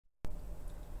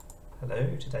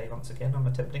Hello, today once again I'm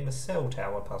attempting the cell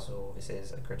tower puzzle. This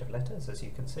is a grid of letters, as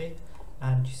you can see,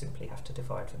 and you simply have to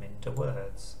divide them into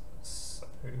words. So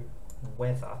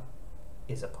weather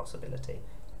is a possibility.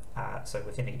 So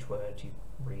within each word you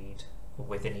read, or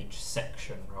within each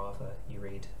section rather, you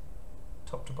read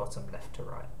top to bottom, left to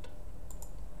right.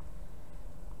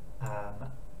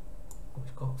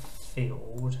 We've got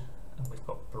field and we've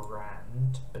got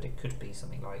brand, but it could be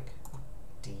something like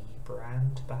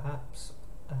D-brand perhaps,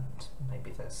 and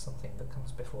maybe there's something that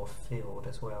comes before field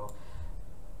as well.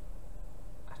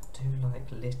 I do like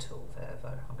little there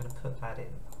though. I'm going to put that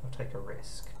in. I'll take a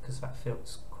risk because that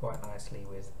fits quite nicely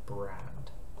with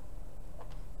brand.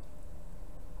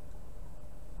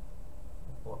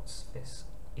 What's this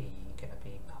E going to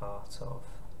be part of?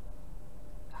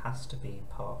 It has to be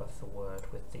part of the word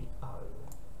with the O,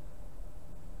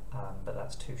 but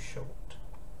that's too short.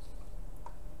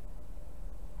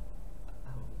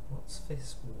 What's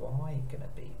this Y going to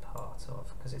be part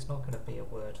of? Because it's not going to be a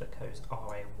word that goes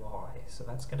I-Y, so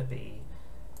that's going to be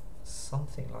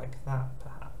something like that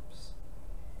perhaps.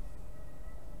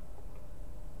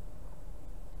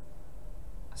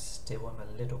 I still am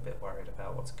a little bit worried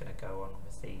about what's going to go on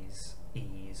with these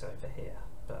E's over here,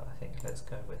 but I think let's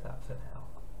go with that for now.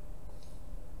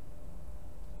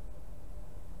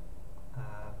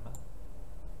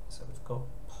 So we've got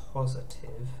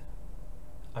positive.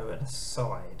 Oh, and a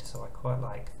side, so I quite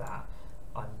like that.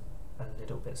 I'm a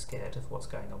little bit scared of what's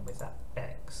going on with that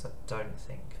X. I don't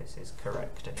think this is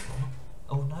correct anymore.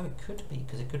 Oh no, it could be,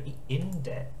 because it could be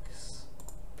index.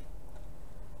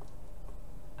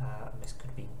 And this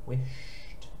could be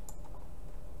wished,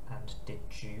 and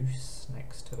deduce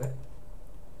next to it.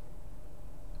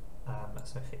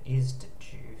 So if it is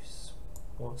deduce,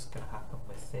 what's going to happen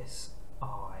with this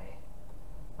I?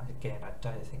 Again, I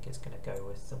don't think it's going to go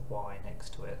with the Y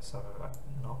next to it, so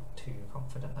I'm not too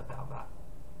confident about that.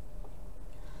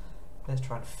 Let's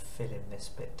try and fill in this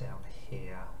bit down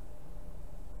here.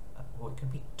 Well, it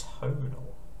could be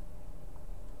tonal,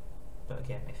 but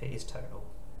again, if it is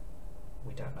tonal,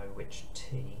 we don't know which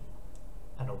T,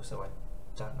 and also I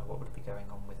don't know what would be going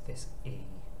on with this E.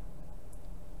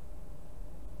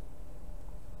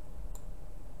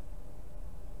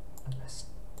 Unless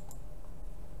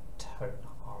tonal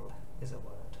is a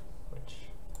word, which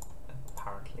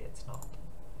apparently it's not.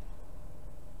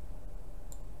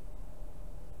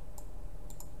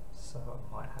 So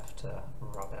I might have to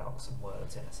rub out some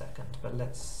words in a second, but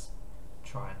let's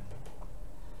try and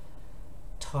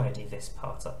tidy this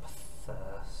part up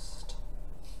first.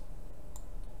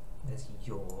 There's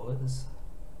yours.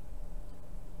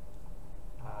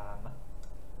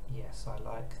 Yes, I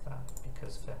like that,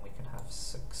 because then we can have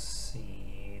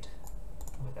succeed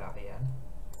without the N.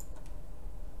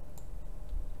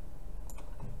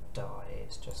 And die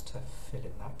is just to fill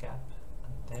in that gap.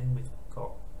 And then we've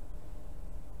got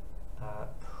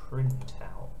print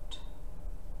out.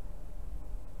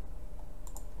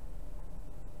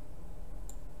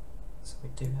 So we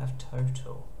do have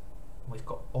total. We've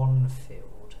got on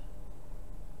field.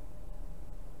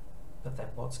 But then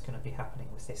what's going to be happening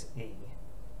with this E?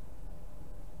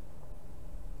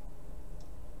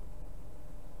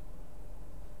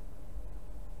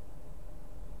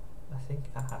 I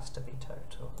think that has to be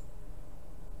total.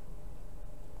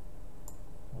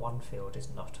 One field is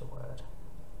not a word.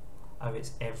 Oh,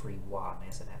 it's every one,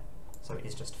 isn't it? So it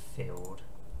is just field.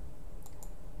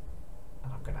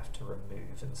 And I'm going to have to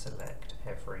remove and select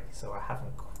every, so I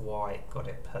haven't quite got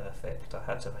it perfect. I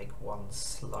had to make one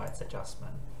slight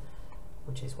adjustment,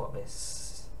 which is what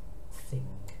this thing,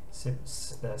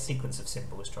 sequence of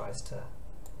symbols tries to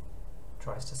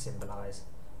symbolise.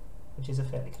 Which is a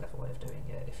fairly clever way of doing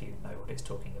it if you know what it's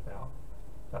talking about.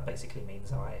 That basically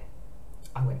means I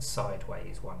went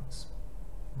sideways once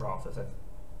rather than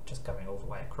just going all the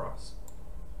way across,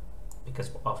 because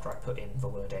after I put in the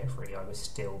word every, I was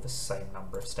still the same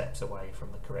number of steps away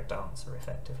from the correct answer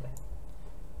effectively.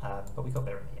 But we got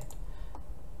there in the end.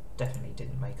 Definitely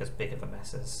didn't make as big of a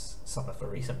mess as some of the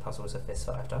recent puzzles of this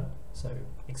that I've done, so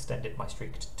extended my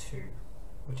streak to 2,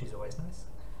 which is always nice.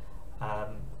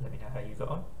 Let me know how you got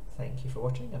on. Thank you for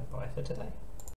watching, and bye for today.